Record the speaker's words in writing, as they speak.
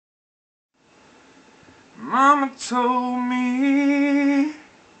Mama told me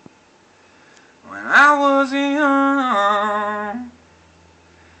when I was young,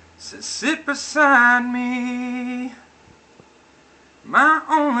 said sit beside me, my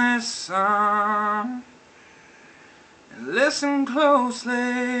only son, and listen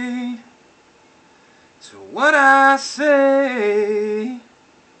closely to what I say.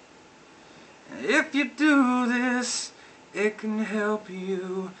 And if you do this, it can help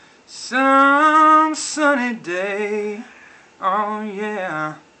you some sunny day. Oh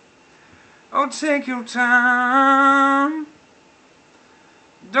yeah. Oh, take your time.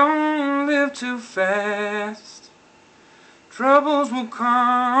 Don't live too fast. Troubles will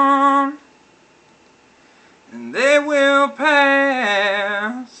come and they will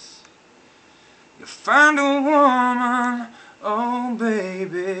pass. You'll find a woman, oh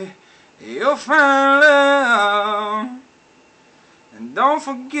baby, you'll find love. And don't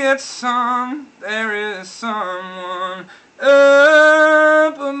forget, son, there is someone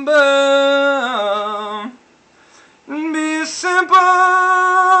up above. And be a simple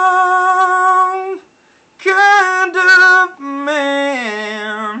kind of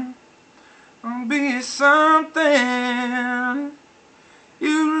man. Be something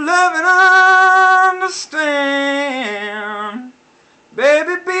you love and understand.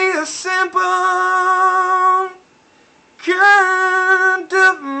 Baby, be a simple kind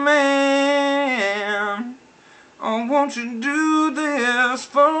of man. Oh, won't you do this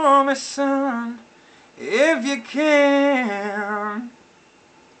for me, son, if you can?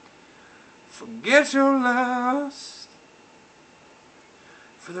 Forget your lust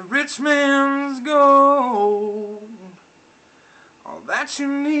for the rich man's gold. All that you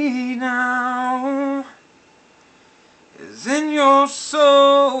need now is in your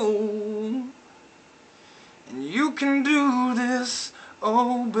soul. And you can do this,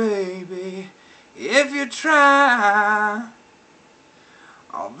 oh baby, if you try.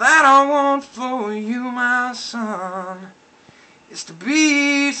 All that I want for you, my son, is to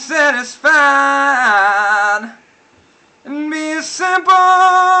be satisfied and be a simple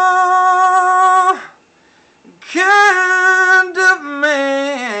kind of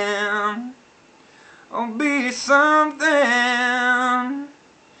man. Or be something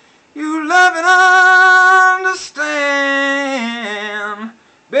you love and understand.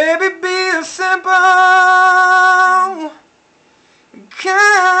 Baby, be a simple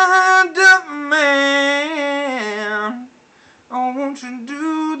kind of man. Oh, won't you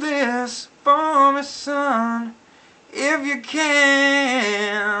do this for me, son, if you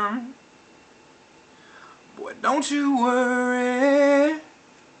can? Boy, don't you worry,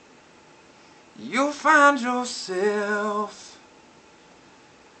 you'll find yourself.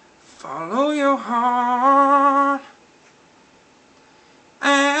 Follow your heart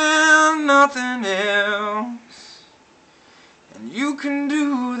and nothing else. And you can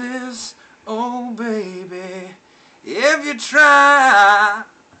do this, oh baby, if you try.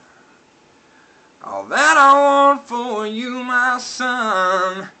 All that I want for you, my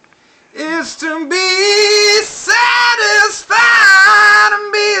son, is to be satisfied